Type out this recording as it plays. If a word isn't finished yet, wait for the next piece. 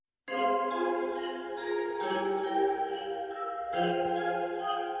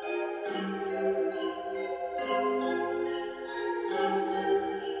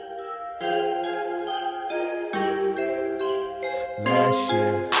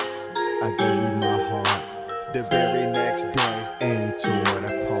I gave you my heart. The very next day, and you tore it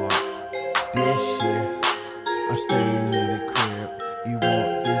apart. This year, I'm staying in the crib. You want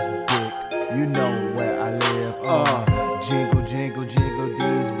this dick? You know where I live. Jingle, jingle, jingle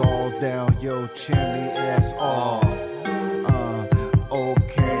these balls down your chimney. That's all.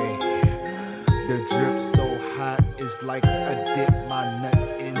 Okay. The drip so hot, it's like I dip my nuts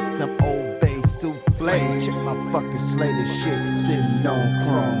in some Old Bay souffle. Check my fucking slate, this shit sitting on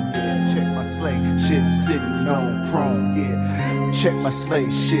chrome. Yeah, check my slate, shit sitting on chrome. Yeah, check my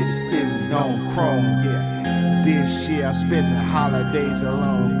slate, shit sitting on chrome. Yeah, this year I spent the holidays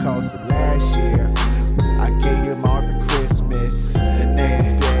alone. Cause last year I gave you more for Christmas. The next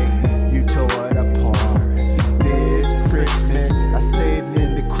day you tore it apart. This Christmas I stayed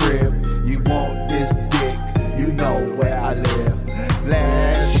in the crib. You want this dick? You know where I live.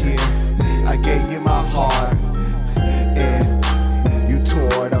 Last year I gave you my heart, and you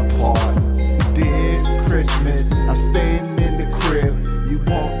tore it apart. This Christmas I'm staying in the crib. You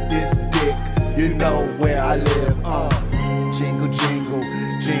want this dick? You know where I live. Jingle, jingle,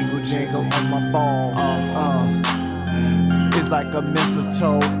 jingle, jingle on my balls. It's like a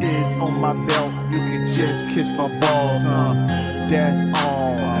mistletoe is on my belt. You can just kiss my balls. That's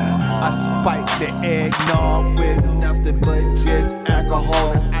all. I spiked the eggnog with nothing but just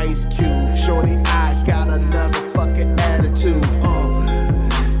alcohol and ice cube. Shorty, I got another fucking attitude.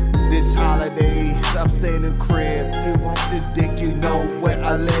 This holidays, I'm staying in the crib. You want this dick, you know where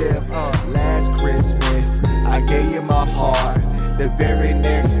I live. Last Christmas, I gave you my heart. The very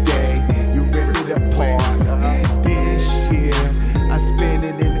next day, you ripped it apart. This year, I spend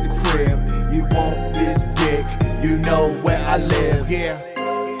it in the crib. You want this dick, you know where I live. Yeah.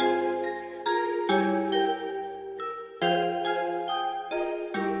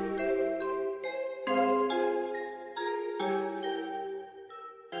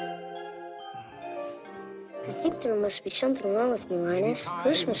 I think there must be something wrong with me, Linus.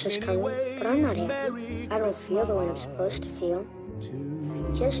 Christmas is coming, but I'm not happy. I don't feel the way I'm supposed to feel.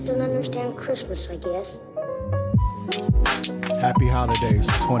 I just don't understand Christmas, I guess. Happy Holidays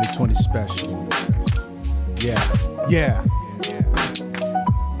 2020 special. Yeah.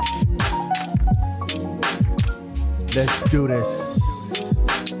 Let's do this.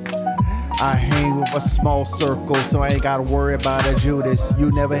 I hang with a small circle, so I ain't gotta worry about a Judas.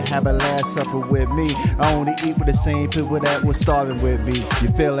 You never have a last supper with me. I only eat with the same people that was starving with me. You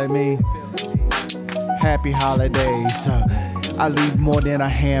feeling me? Happy holidays. I leave more than a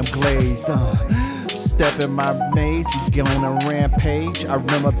ham glaze. Step in my maze, get on a rampage. I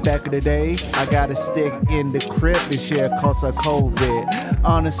remember back in the days, I got a stick in the crib this year cause of COVID.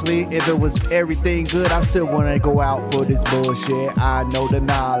 Honestly, if it was everything good, I still wanna go out for this bullshit. I know the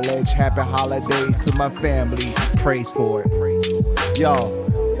knowledge. Happy holidays to my family. Praise for it. Yo,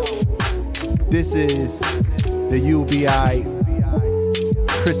 this is the UBI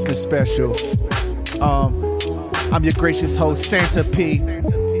Christmas special. I'm your gracious host, Santa P.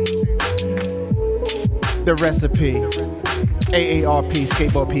 The recipe, AARP,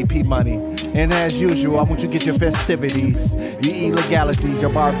 skateboard PP money. And as usual, I want you to get your festivities, your illegalities, your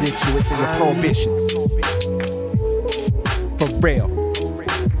barbiturates, and your prohibitions. For real.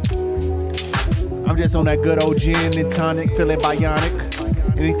 I'm just on that good old gin and tonic, feeling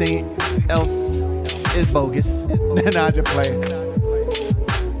bionic. Anything else is bogus. Nah, I just play.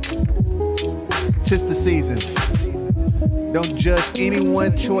 Tis the season. Don't judge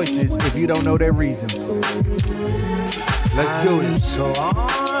anyone's choices if you don't know their reasons. Let's do this. So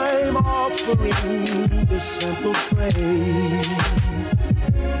I'm offering this simple phrase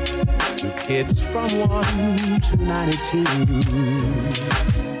to kids from 1 to 92.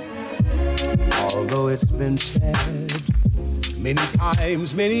 Although it's been said many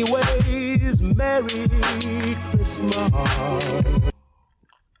times, many ways, Merry Christmas.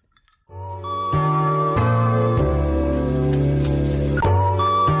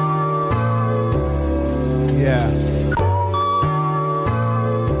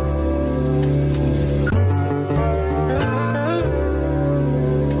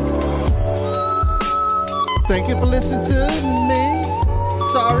 Thank you for listening to me.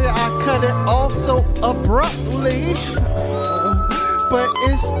 Sorry I cut it off so abruptly. But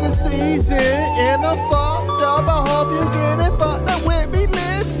it's the season and I'm fucked up. I hope you get it fucked up with me.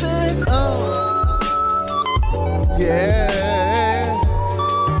 Listen. Yeah.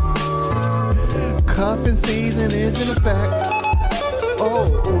 Cuffing season is in effect. Oh,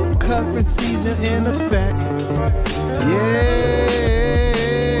 cuffing season in effect. Yeah.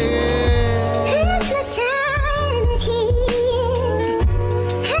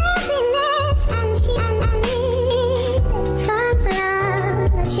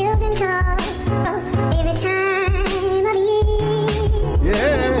 Children come.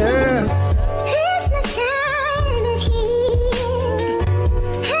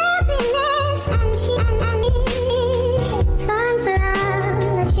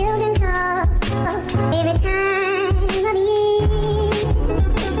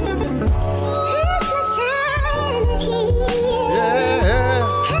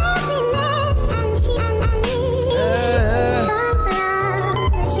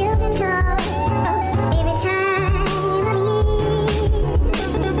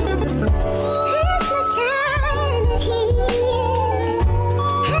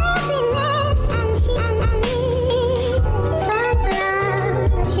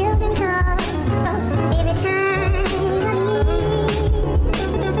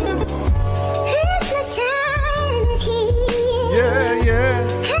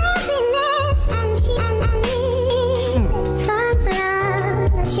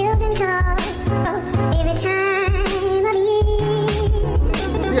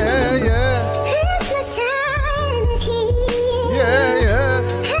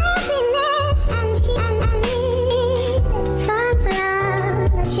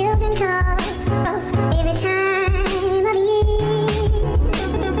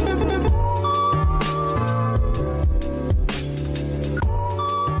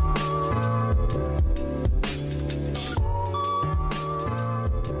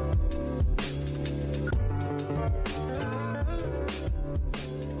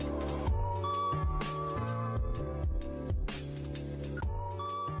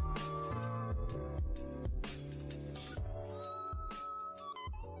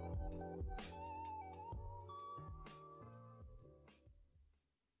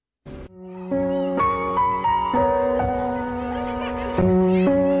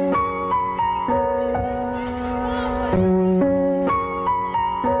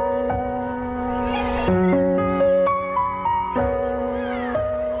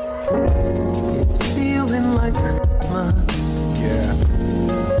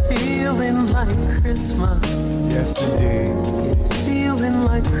 Christmas. Yes, indeed. It's feeling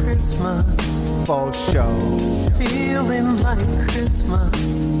like Christmas. For sure. Feeling like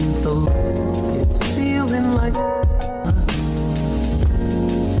Christmas. It's feeling like Christmas.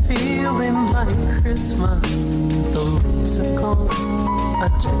 Feeling like Christmas. The leaves are gone.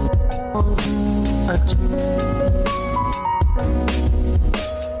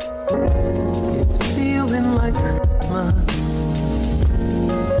 It's feeling like Christmas.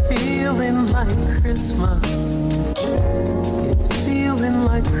 Feeling like Christmas. It's feeling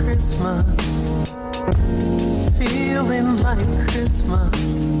like Christmas. Feeling like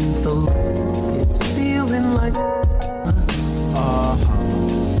Christmas. It's feeling like Christmas.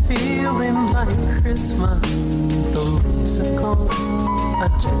 Feeling like Christmas. The leaves are gone.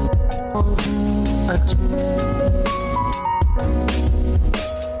 Feeling like Christmas.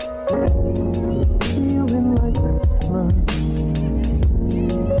 Feeling like Christmas.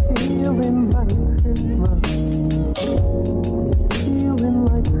 Feeling like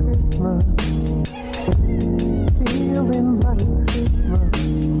Christmas.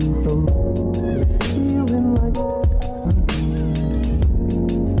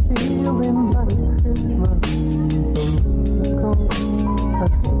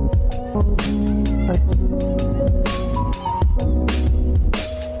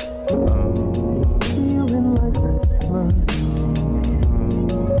 like Christmas.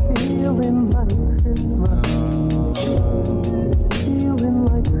 Feeling like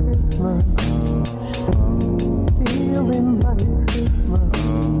feeling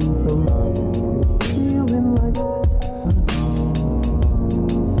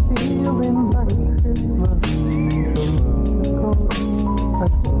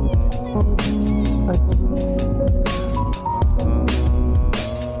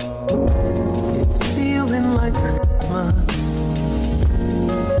Christmas.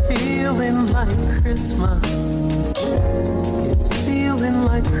 Feeling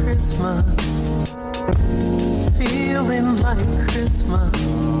like Christmas. Feeling like Christmas. Feeling like Christmas. Feeling like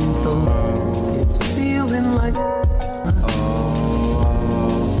Christmas. Feeling like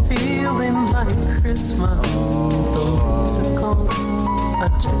feeling like Christmas.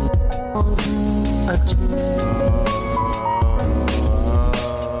 It's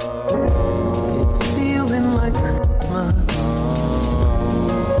feeling like Christmas.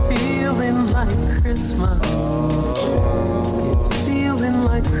 Feeling like Christmas. It's feeling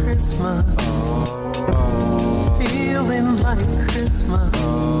like Christmas. Feeling like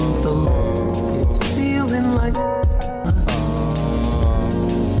Christmas. It's feeling like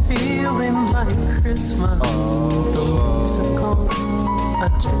feeling like Christmas. The leaves are gone.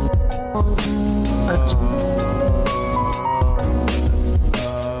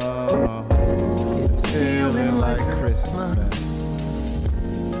 It's feeling like Christmas.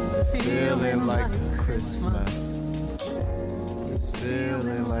 Feeling like Christmas. It's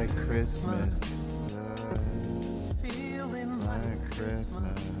feeling like Christmas. Feeling like Christmas. It's feeling like feeling like Christmas. The leaves are gone. It's feeling like Christmas. Feeling like Christmas. It's feeling like Christmas. Feeling Like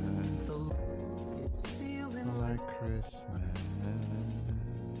Christmas. It's feeling Like Christmas.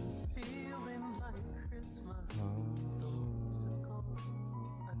 feeling like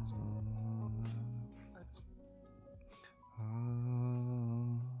Christmas.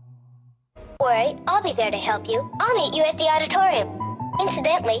 Worry, I'll be there to help you. I'll meet you at the auditorium.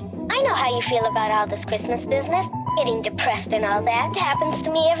 Incidentally, I know how you feel about all this Christmas business. Getting depressed and all that happens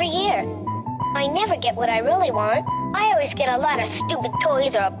to me every year. I never get what I really want. I always get a lot of stupid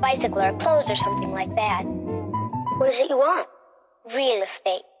toys or a bicycle or clothes or something like that. What is it you want? Real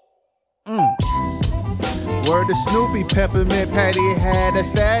estate. Word to Snoopy, Peppermint Patty had a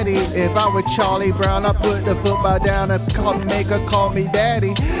fatty. If I were Charlie Brown, I'd put the football down and make her call me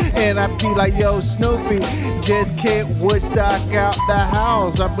daddy. And I'd be like, yo, Snoopy, just kick Woodstock out the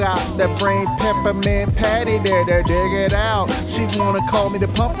house. I've got to bring Peppermint Patty there to dig it out. She wanna call me the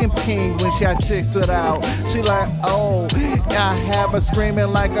Pumpkin King when she takes it out. She like, oh, I have her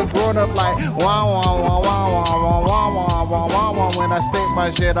screaming like a grown-up, like, wah, wah, wah, wah, wah, wah, wah, wah, wah, wah, wah. When I stick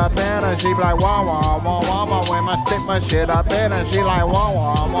my shit up in her, she be like, wah, wah, wah, wah, wah. When I stick my shit up in her, she like, wah,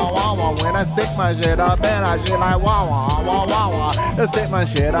 wah, wah, wah, wah. When I stick my shit up in her, she like, wah, wah, wah, wah, wah. I stick my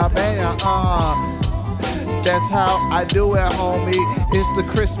shit up in her, That's how I do it, homie. It's the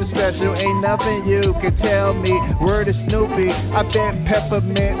Christmas special, ain't nothing you can tell me. Word is Snoopy, I bet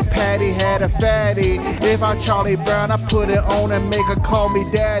Peppermint Patty had a fatty. If I Charlie Brown, I put it on and make her call me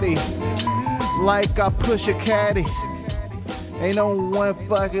daddy. Like I push a caddy. Ain't no one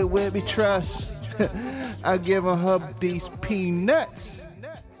fucking with me, trust. I giving her these peanuts.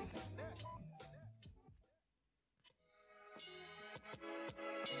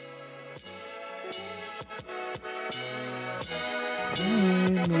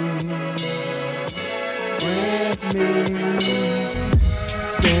 me.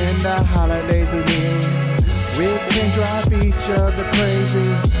 Spend the holidays with me. We can drive each other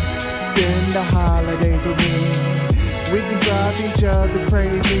crazy. Spend the holidays with me. We can drive each other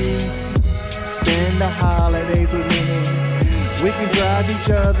crazy. Spend the holidays with me. We can drive each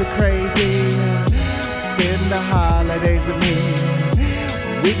other crazy. Spend the holidays with me.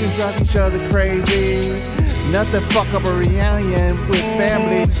 We can drive each other crazy. Nothing fuck up a reunion with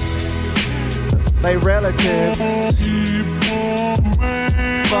family, like relatives.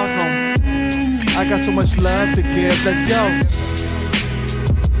 Fuck them. I got so much love to give. Let's go.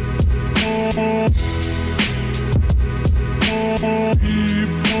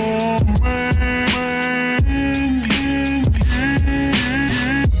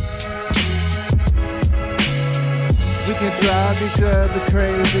 We can drive each other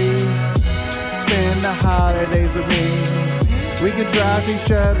crazy. Spend the holidays with me. We can drive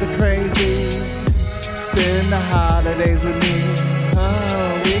each other crazy. Spend the holidays with me.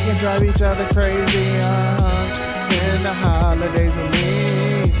 Oh, we can drive each other crazy. Spend the holidays with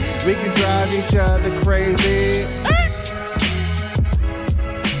me. We can drive each other crazy.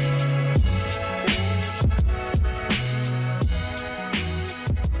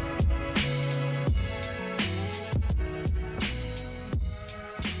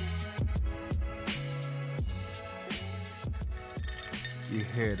 You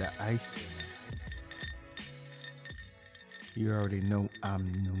hear the ice? You already know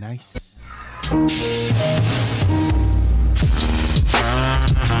I'm nice.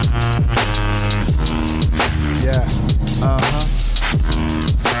 Yeah, I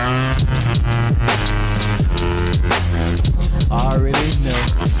already know.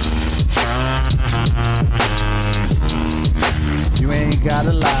 You ain't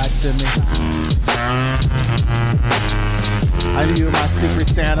gotta lie to me. I knew my secret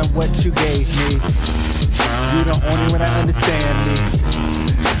sound of what you gave me. You the only one that understand me,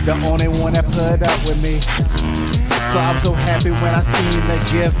 the only one that put up with me. So I'm so happy when I seen the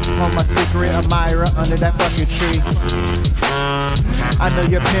gift from my secret admirer under that fucking tree. I know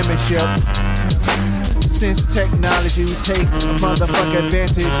your penmanship. Since technology we take a motherfucking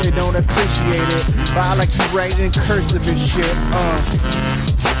advantage and don't appreciate it, but I like you writing cursive and shit.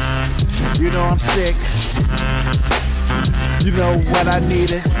 You know I'm sick. You know what I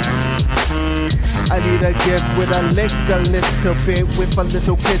needed? I need a gift with a little bit, with a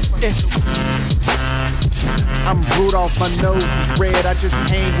little kiss. I'm Rudolph, my nose is red. I just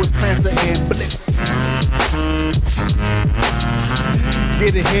hang with Prancer and Blitz.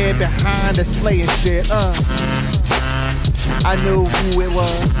 Get ahead behind the slaying shit. I knew who it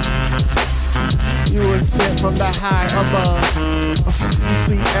was. You were sent from the high above. You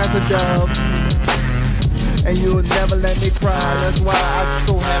sweet as a dove. And you'll never let me cry. That's why I'm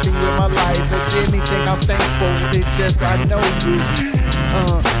so happy with my life. If anything, I'm thankful. It's just I know you.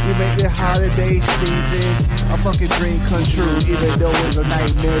 You make the holiday season a fucking dream come true. Even though it's a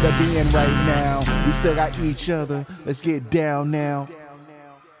nightmare to be in right now, we still got each other. Let's get down now.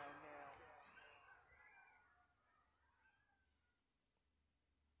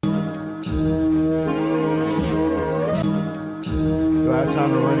 Do I have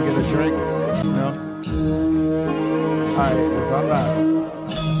time to run and get a drink? No? Alright, if I'm not,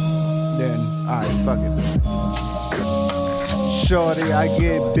 then alright, fuck it. Shorty, I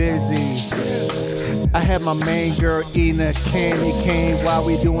get busy. I had my main girl eating a candy cane while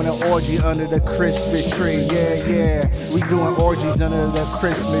we doing an orgy under the Christmas tree. Yeah, we doing orgies under the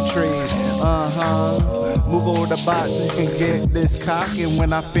Christmas tree. Move over the box so you can get this cock, and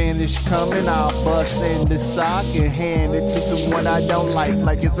when I finish coming, I'll bust in the sock and hand it to someone I don't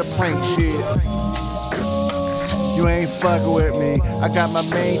like it's a prank shit. You ain't fucking with me. I got my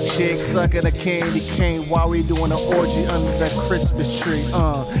main chick sucking a candy cane while we doing an orgy under the Christmas tree.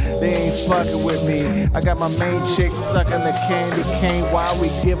 They ain't fucking with me. I got my main chick sucking the candy cane while we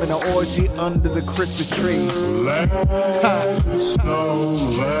giving an orgy under the Christmas tree. Let it snow,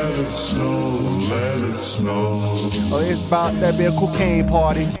 let it snow, let it snow. Oh, it's about that be a cocaine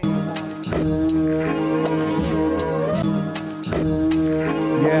party.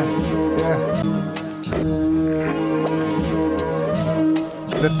 Yeah.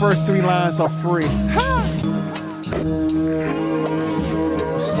 The first 3 lines are free. Ha! Hit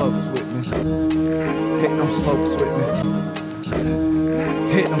them slopes with me. Hit them slopes with me.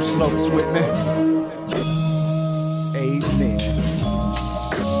 Hit them slopes with me. Amen.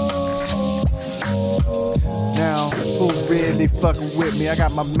 Now, who really fucking with me? I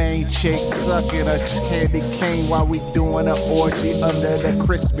got my main chick sucking a candy cane while we doing an orgy under the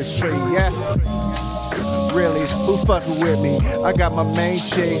Christmas tree. Yeah. really, who fucking with me? I got my main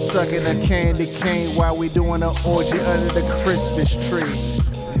chick sucking a candy cane while we doing an orgy under the Christmas tree.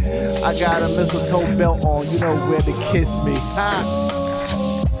 I got a mistletoe belt on, you know where to kiss me. Ha!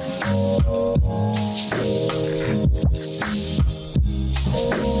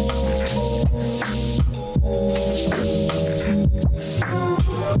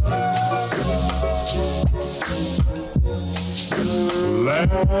 Let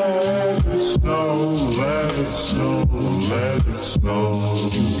it snow, let it snow, let it snow.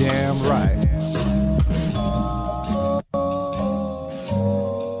 You damn right.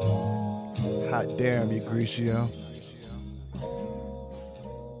 Hot damn, you Grigio.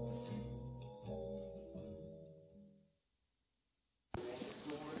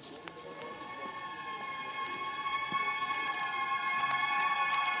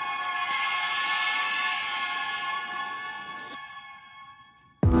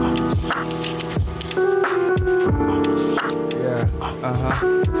 Yeah, uh-huh.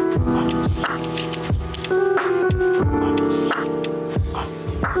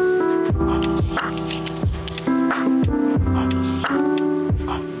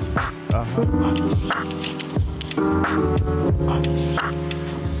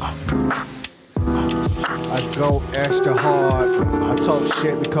 I go extra hard. I talk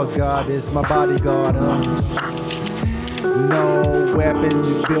shit because God is my bodyguard. No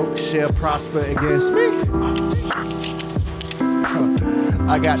weapon built shall prosper against me.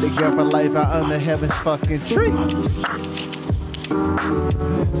 I got the gift of life out under heaven's fucking tree.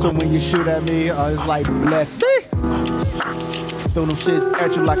 So when you shoot at me, it's like, bless me. Throw them shits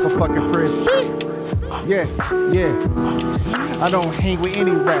at you like a fucking frisbee. Yeah, yeah. I don't hang with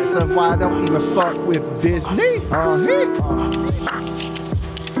any rats, that's why I don't even fuck with Disney.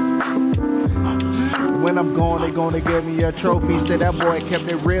 When I'm gone, they gonna give me a trophy. Said that boy kept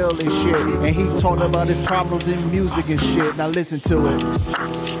it real and shit. And he talked about his problems in music and shit. Now listen to it.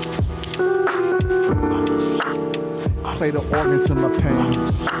 Play the organ to my pain.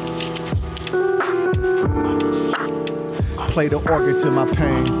 Play the organ to my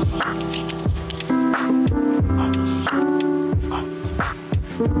pain.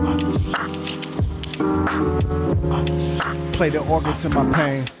 Play the organ to my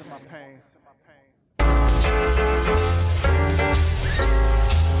pain.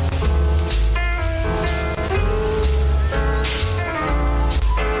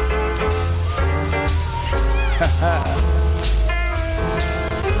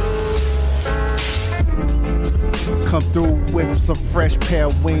 Come through with some fresh pair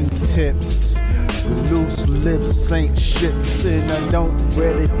of wingtips. Loose lips ain't shit, and I don't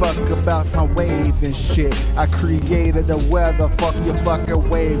really fuck about my wave and shit. I created the weather, fuck your fucking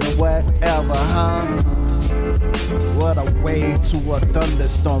wave and whatever, huh? What a wave to a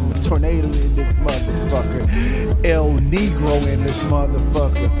thunderstorm, a tornado in this motherfucker, El Negro in this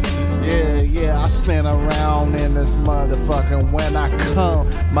motherfucker. Yeah, I spin around in this motherfucker. When I come,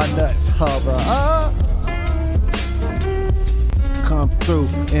 my nuts hover. Come through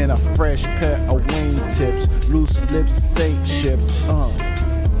in a fresh pair of wingtips, loose lips sink ships.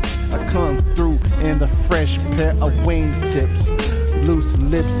 I come through in a fresh pair of wingtips, loose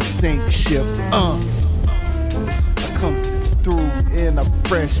lips sink ships. I come through in a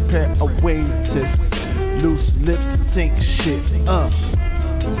fresh pair of wingtips, loose lips sink ships.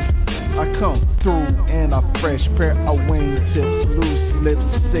 I come through in a fresh pair of wingtips, loose lips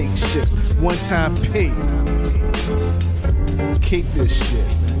sink ships. One time P. Keep this shit.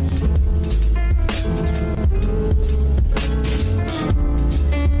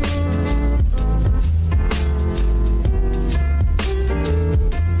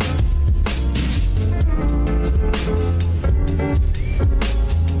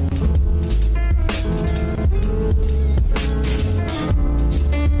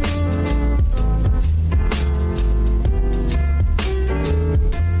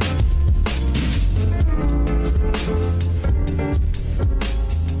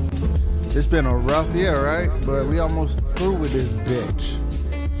 It's been a rough year, right? But we almost through with this bitch.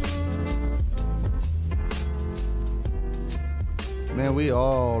 Man, we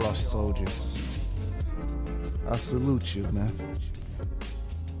all are soldiers. I salute you, man.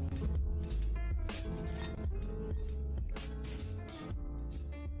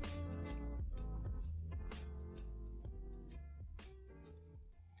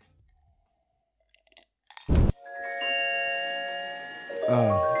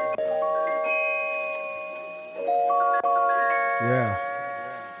 Yeah.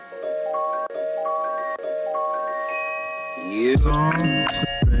 You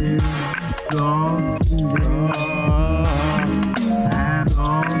Gone.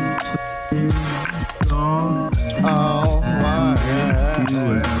 Oh, why?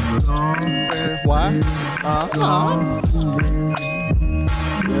 Why?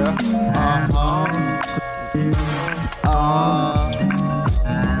 Yeah.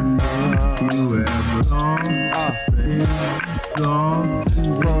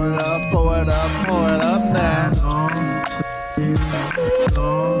 Pour it up now.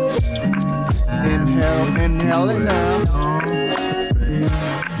 Inhale it now.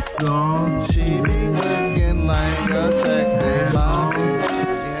 She be looking like a sexy mommy.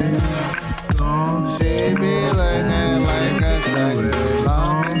 Yeah. She be looking like a sexy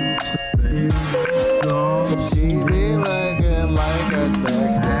mommy. She be looking like a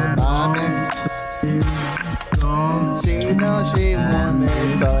sexy mommy. She know she want it,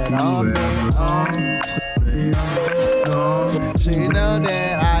 throw it on me. She know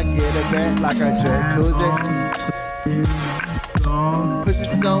that I get it back like a jacuzzi. Pussy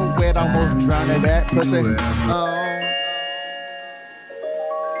so wet, almost drowning that pussy.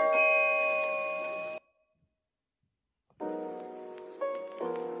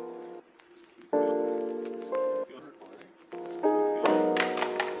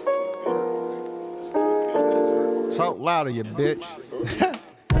 Talk louder, you bitch.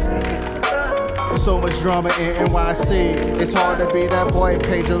 So much drama in NYC. It's hard to be that boy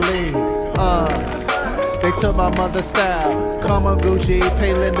Pedro Lee. They took my mother's style. Come on Gucci,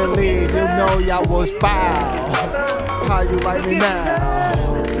 pay Linda Lee. You know y'all was foul. How you like me now?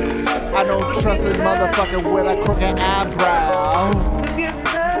 I don't trust a motherfucker with a crooked eyebrow.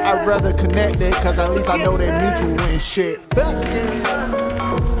 I'd rather connect it, cause at least I know they're mutual and shit.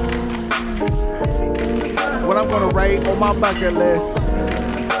 What I'm gonna write on my bucket list.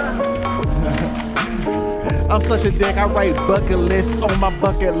 I'm such a dick, I write bucket lists on my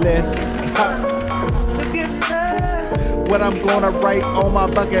bucket list. What I'm gonna write on my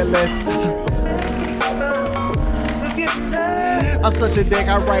bucket list. I'm such a dick,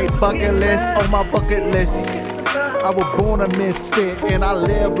 I write bucket lists on my bucket list. I was born a misfit and I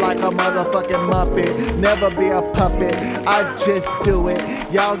live like a motherfucking muppet. Never be a puppet, I just do it.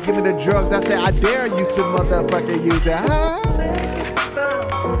 Y'all give me the drugs, I say I dare you to motherfucking use it. Huh?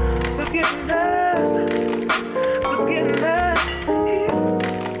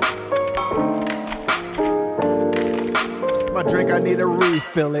 My drink, I need to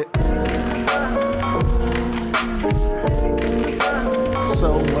refill it.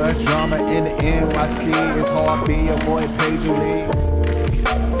 So much drama in the NYC. It's hard being your boy Pedro Lee.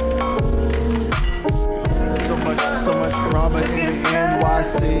 So much drama in the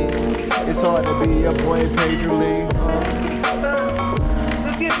NYC. It's hard to be your boy Pedro Lee.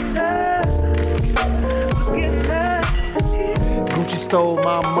 Gucci stole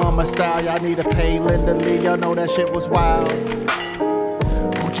my mama style. Y'all need to pay Linda Lee. Y'all know that shit was wild.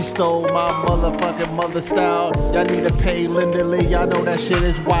 Gucci stole my motherfucking mother style. Y'all need to pay Linda Lee. Y'all know that shit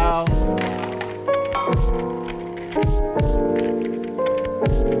is wild.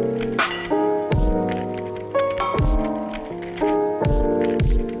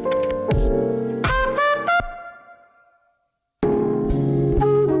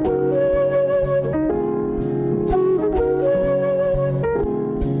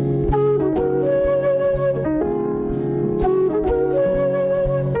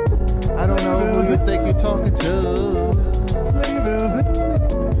 I don't know who you think you're talking to.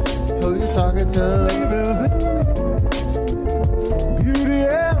 Who you talking to? Beauty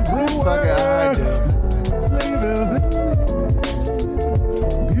everywhere. Fuck it, I do.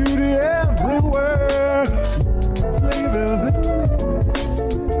 Beauty everywhere.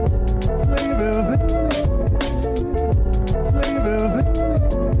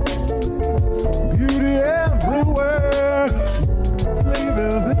 Beauty everywhere.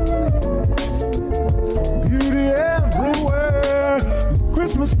 Beauty everywhere.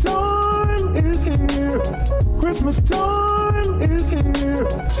 Christmas time is here. Christmas time is here.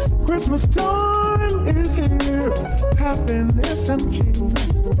 Christmas time is here. Happiness and cheer.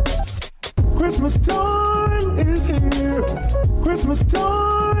 Christmas time is here. Christmas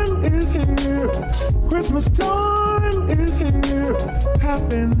time is here. Christmas time is here.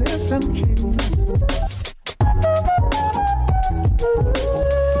 Happiness and cheer.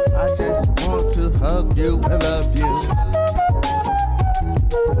 I just want to hug you and love you.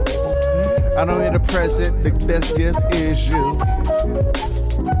 I don't need a present, the best gift is you.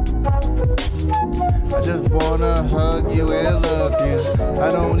 I just wanna hug you and love you.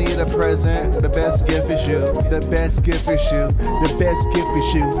 I don't need a present, the best gift is you. The best gift is you. The best gift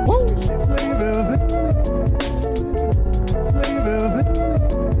is you. Woo!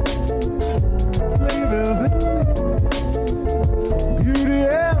 Beauty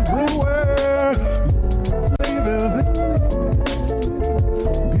everywhere.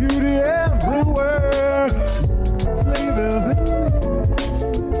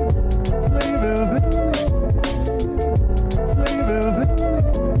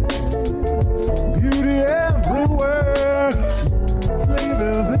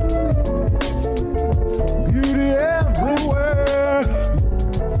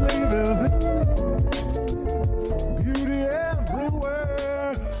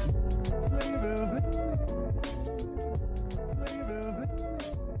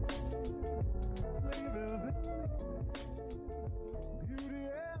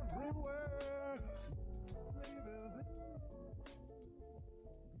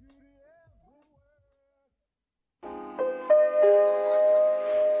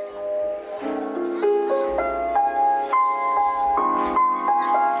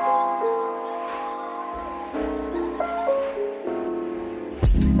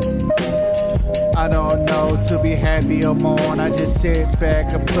 I don't know to be happy or mourn. I just sit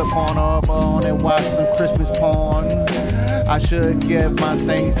back and put porn on and watch some Christmas porn. I should give my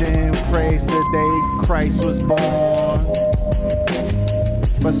thanks and praise the day Christ was born.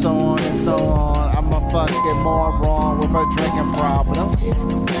 But so on and so on, I'm a fucking moron with a drinking problem.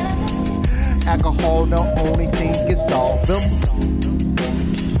 Alcohol the only thing can solve them.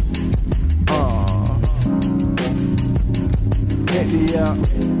 Hit me up.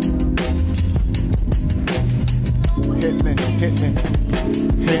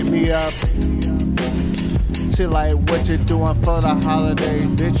 Hit me up. She like, what you doing for the holiday,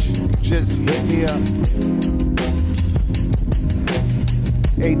 bitch? Just hit me up.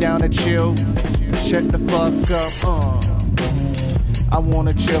 Hey, down to chill. Shut the fuck up. I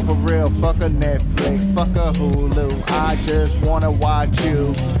wanna chill for real. Fuck a Netflix, fuck a Hulu. I just wanna watch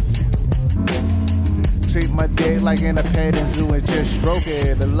you. Treat my dick like in a petting zoo and just stroke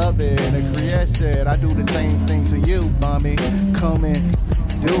it and love it and caress it. I do the same thing to you, mommy. Come and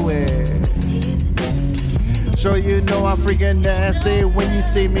do it. Sure you know I'm freaking nasty. When you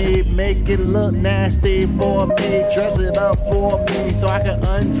see me, make it look nasty for me. Dress it up for me so I can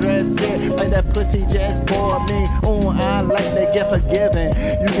undress it like that pussy just for me. Oh, I like to get forgiven.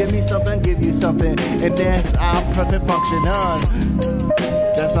 You give me something, give you something, and that's our perfect function.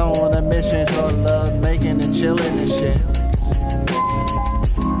 That's on a mission for love making and chilling and shit.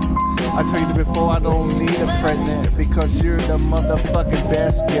 I told you before, I don't need a present because you're the motherfucking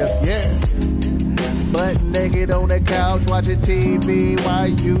best gift, yeah. Butt naked on the couch watching TV while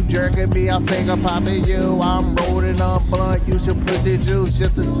you jerking me, I'm finger popping you. I'm rolling up blunt, use your pussy juice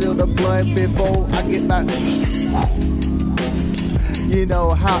just to seal the blunt before I get my. You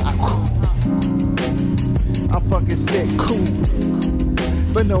know how I'm fucking sick, cool.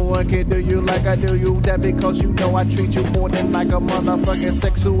 But no one can do you like I do you. That because you know I treat you more than like a motherfucking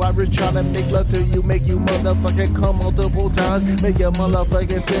sexual. I was trying to make love to you, make you motherfucking come multiple times. Make your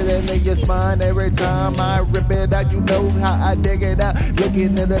motherfucking feel it in your spine every time I rip it out. You know how I dig it out.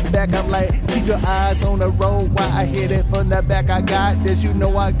 Looking in the back, I'm like, keep your eyes on the road while I hit it from the back. I got this, you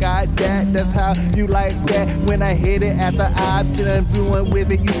know I got that. That's how you like that. When I hit it after I've done doing with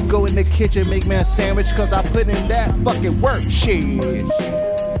it, you can go in the kitchen, make me a sandwich, cause I put in that fucking work, shit.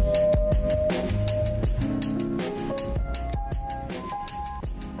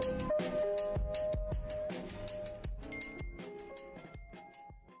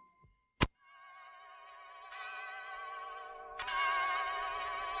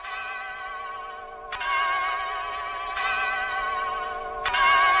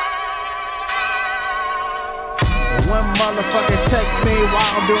 One motherfucker text me while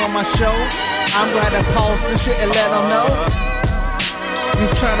I'm doing my show. I'm glad to pause the shit and let them know. You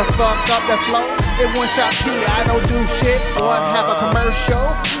tryna fuck up the flow? In one shot P, I don't do shit or have a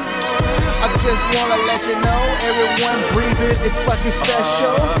commercial. I just wanna let you know, everyone breathing is fucking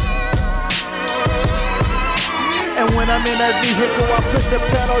special. And when I'm in a vehicle, I push the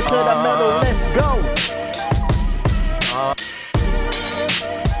pedal to the metal. Let's go.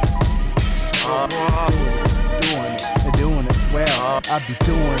 Doing it well. I be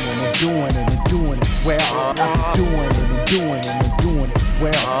doing it and doing it and doing it well. I be doing it and doing it and doing it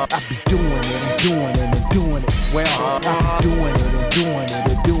well. I be doing it and doing it and doing it well. I be doing it and doing it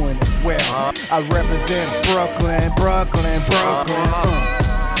and doing it well. I represent Brooklyn, Brooklyn, Brooklyn.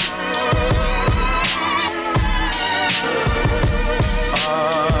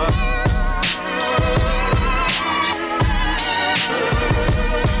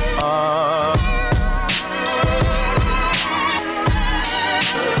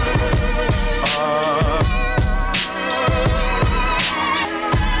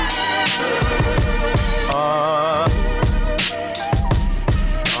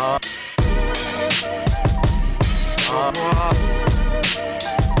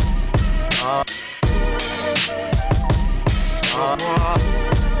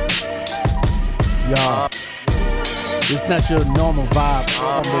 Y'all, it's not your normal vibe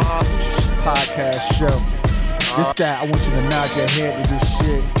on this podcast show. This that I want you to nod your head to this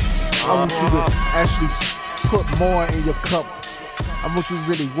shit. I want you to actually put more in your cup. I want you to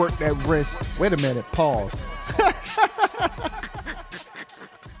really work that wrist. Wait a minute, pause.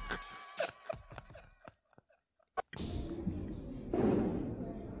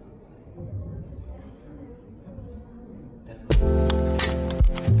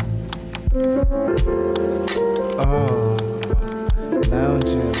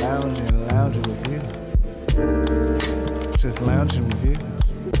 Lounging with you. Just lounging with you.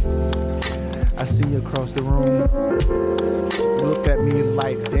 I see you across the room. Look at me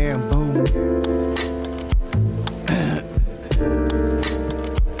like damn boom.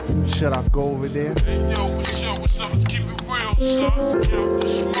 should I go over there? Hey yo, what's up, let's keep it real, son. Count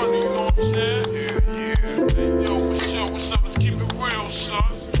this money, you know what I'm saying? Yeah. Hey yo, what's up, let's keep it real, son.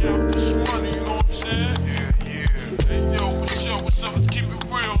 Count this money, you know what I'm saying? Yeah. Hey yo, what's up, let's keep it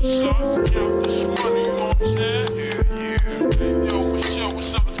real, son. Count this money, you know what I'm saying? Yeah. Hey yo, what's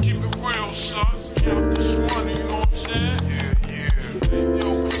up, let's keep it real, son. Count this money, you know what I'm saying? Yeah. Hey yo,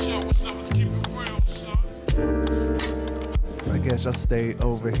 what's up, let's keep it real, son. I guess I'll stay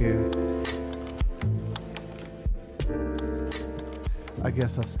over here. I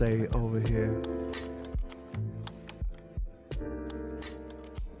guess I'll stay over here.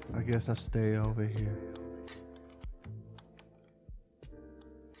 I guess I'll stay over here.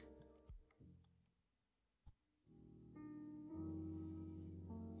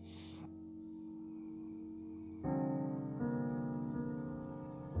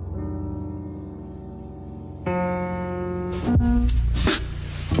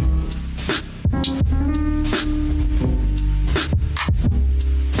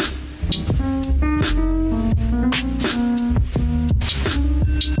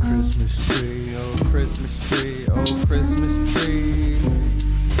 Christmas tree, oh Christmas tree, oh Christmas tree.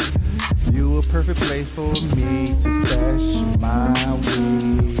 You a perfect place for me to stash my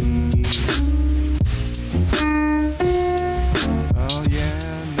weed. Oh yeah,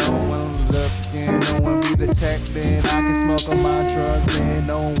 no one looking, no one be detecting. I can smoke on my drugs and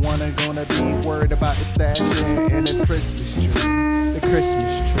no one gonna be worried about the stashing in the Christmas tree. The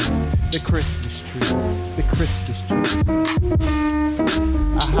Christmas tree, the Christmas tree, the Christmas tree.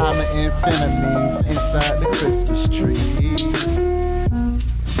 I hide my amphetamines inside the Christmas tree.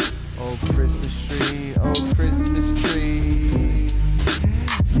 Oh Christmas tree, oh Christmas tree.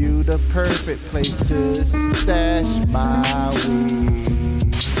 You the perfect place to stash my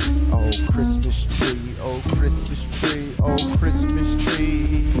weed. Oh Christmas tree, oh Christmas tree, oh Christmas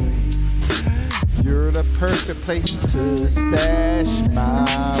tree. You're the perfect place to stash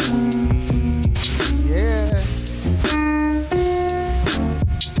my weed. Yeah.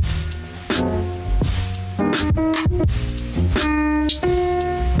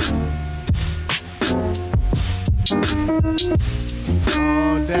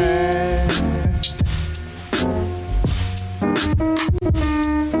 Oh, Dad.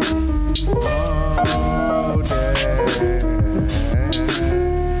 Oh, Dad.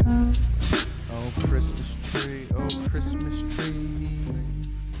 Oh, Christmas tree. Oh, Christmas tree.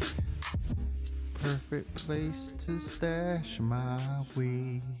 Perfect place to stash my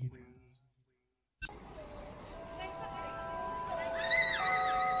weed.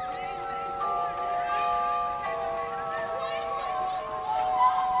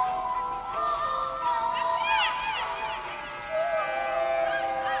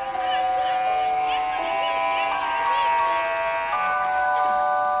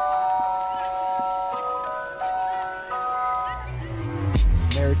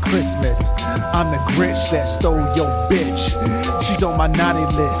 Merry Christmas, I'm the Grinch that stole your bitch. She's on my naughty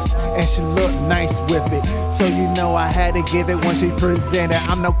list, and she look nice with it. So you know I had to give it when she presented.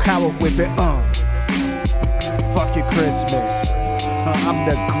 I'm no coward with it, Fuck your Christmas. I'm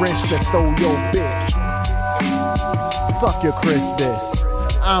the Grinch that stole your bitch. Fuck your Christmas.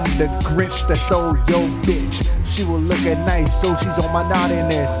 I'm the Grinch that stole your bitch. She was looking nice, so she's on my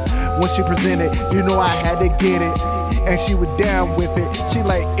naughtiness. When she presented, you know I had to get it. And she was down with it. She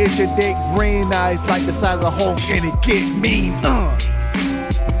like, is your dick green? Eyes like the size of Hulk and it get mean.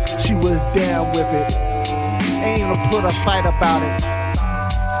 She was down with it. Ain't gonna put a fight about it.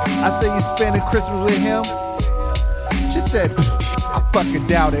 I say you spending Christmas with him? She said, I fucking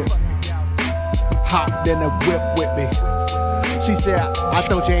doubt it. Hopped in the whip with me. She said, I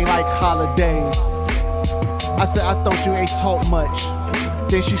thought you ain't like holidays. I said, I thought you ain't talk much.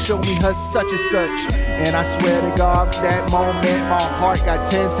 Then she showed me her such and such. And I swear to God, that moment, my heart got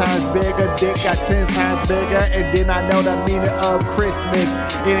 10 times bigger, dick got 10 times bigger. And then I know the meaning of Christmas.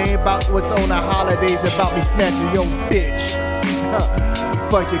 It ain't about what's on the holidays, it's about me snatching your bitch.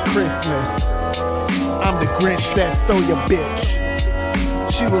 Fuck your Christmas. I'm the Grinch that stole your bitch.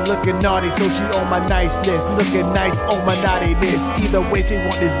 She was looking naughty, so she on my nice list. Looking nice on my naughty list. Either way, she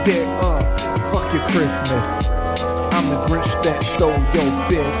want this dick. Fuck your Christmas. I'm the Grinch that stole your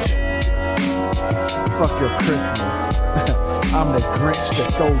bitch. Fuck your Christmas. I'm the Grinch that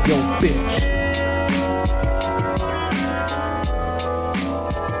stole your bitch.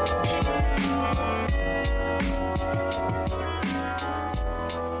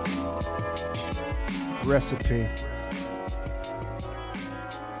 Recipe.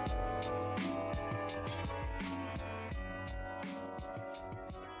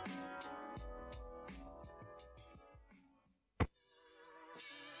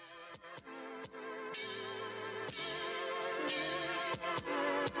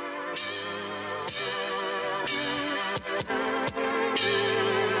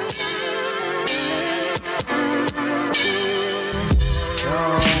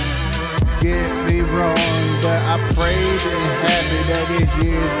 keeping happy that this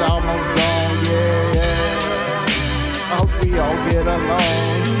year's almost gone, yeah. I hope we all get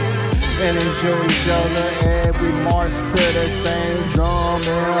along and enjoy each other and we march to the same drum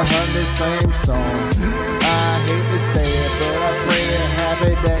and hum the same song. I hate to say it, but I'm praying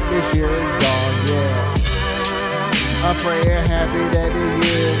happy that this year is gone, yeah. I'm praying happy that the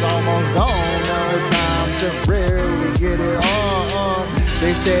year is almost gone. No time to really get it on.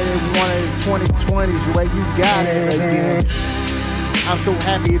 They said they wanted 2020s, where you got it again. I'm so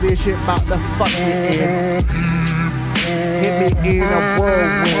happy this shit about to fucking end. Hit me in a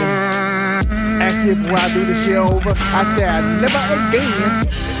whirlwind. Ask me before I do this shit over. I said never again.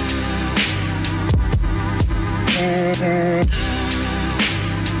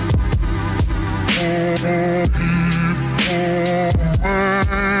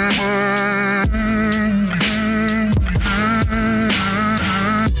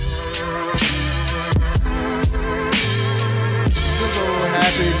 So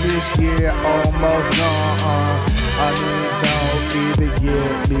happy this year almost gone. I mean, don't even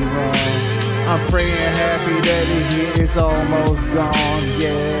get me wrong. I'm praying happy that the year is almost gone.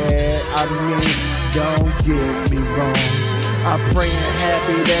 Yeah, I mean, don't get me wrong. I'm praying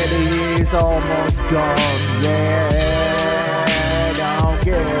happy that the year is almost gone. Yeah, don't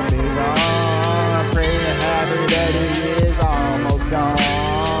get me wrong. I'm praying happy that the year is almost gone.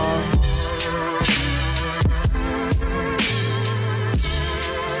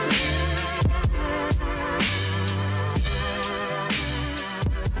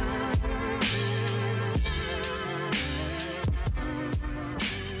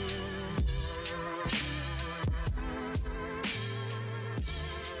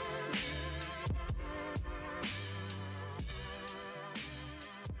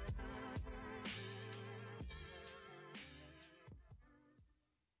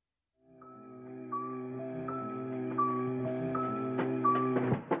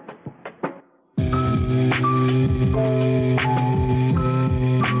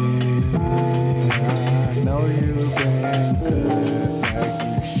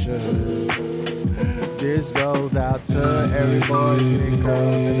 This goes out to every boys and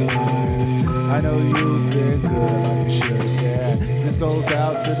girls in the hood. I know you've been good like you should, yeah. This goes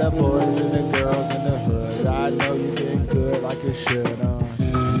out to the boys and the girls in the hood. I know you've been good like you should,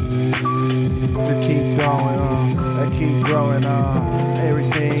 Just keep going and keep growing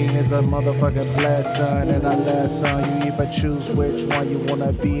Everything is a motherfucking blessing and a lesson. You even choose which one you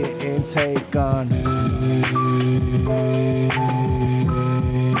wanna be and take on.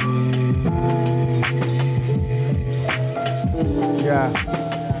 Yeah.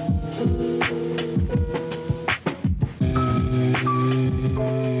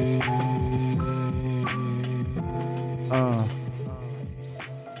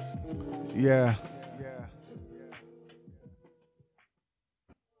 Yeah.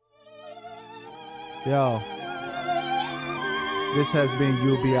 Yo. This has been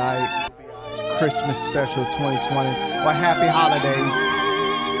UBI Christmas Special 2020. Well, happy holidays.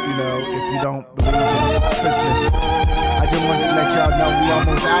 You know, if you don't believe in Christmas, I just wanted to let y'all know we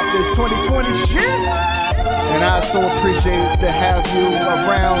almost out this 2020 shit. And I so appreciate to have you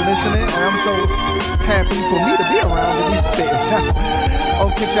around listening. And I'm so happy for me to be around to be spitting. I'll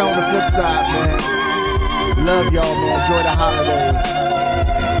catch y'all on the flip side, man. Love y'all, man. Enjoy the holidays.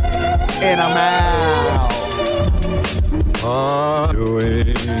 And I'm out. I'm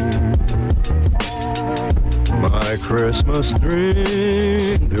doing my Christmas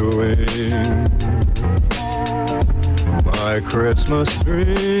dream, doing my Christmas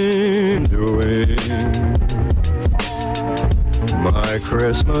dream, doing my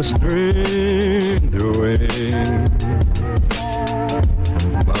Christmas dream, doing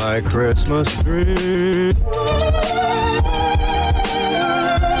my Christmas dream.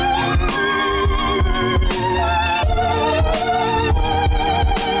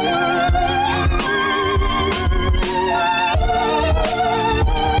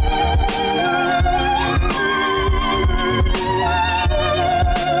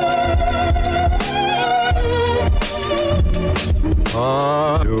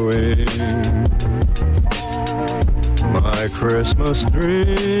 I'm doing my Christmas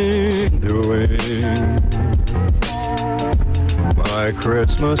dream, doing my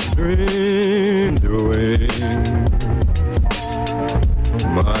Christmas dream, doing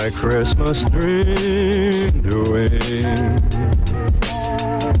my Christmas dream, doing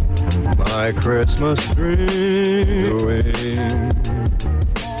my Christmas dream, doing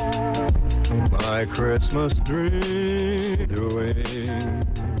my Christmas dream, doing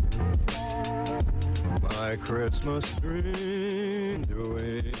my Christmas dream,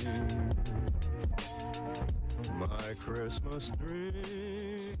 doing my Christmas dream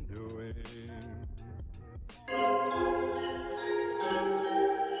doing?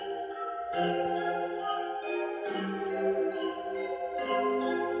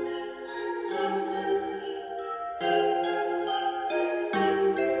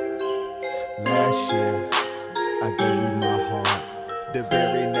 Last year, I gave you my heart. The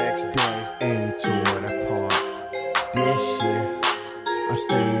very next day, and you tore it apart. This year, I'm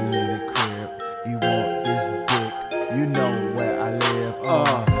staying in the crib. You want this dick, you know where I live.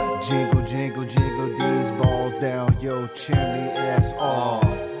 Jingle, jingle, jingle these balls down your chimney, that's all.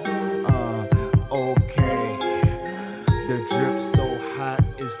 Okay. The drip so hot,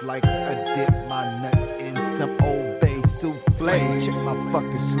 it's like I dip my nuts in some Old Bay souffle. Check my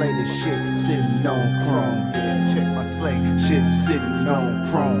fucking slate of shit sitting on chrome. Yeah, check my slate, shit sitting on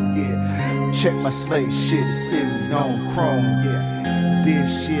chrome. Yeah, check my slate, shit sitting on chrome. Yeah,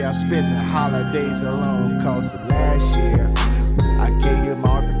 this year I spent the holidays alone, cause last year I gave you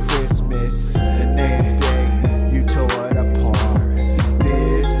more for Christmas. The next day you tore it apart.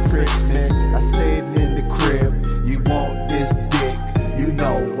 This Christmas I stayed in the crib. You want this dick, you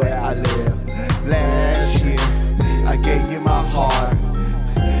know where I live. Last year I gave you my heart,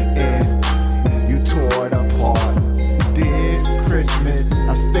 and you tore it apart. This Christmas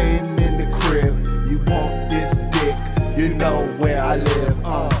I'm staying in the crib. You want this dick, you know where I live.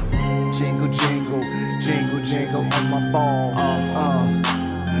 Jingle, jingle, jingle, jingle on my balls.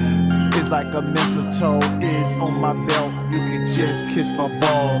 It's like a mistletoe is on my belt. You can just kiss my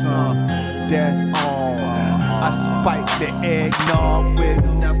balls. That's all. I spiked the eggnog with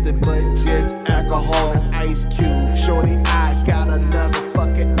nothing but just alcohol and ice cube. Shorty, I got another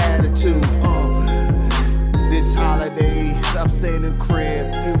fucking attitude. This holidays, I'm staying in the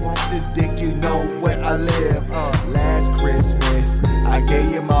crib. You want this dick, you know where I live. Last Christmas, I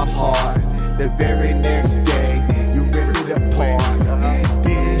gave you my heart. The very next day, you ripped it apart.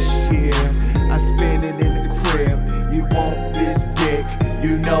 This year, I spend it in the crib. You want this dick,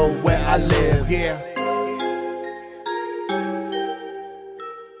 you know where I live. Yeah.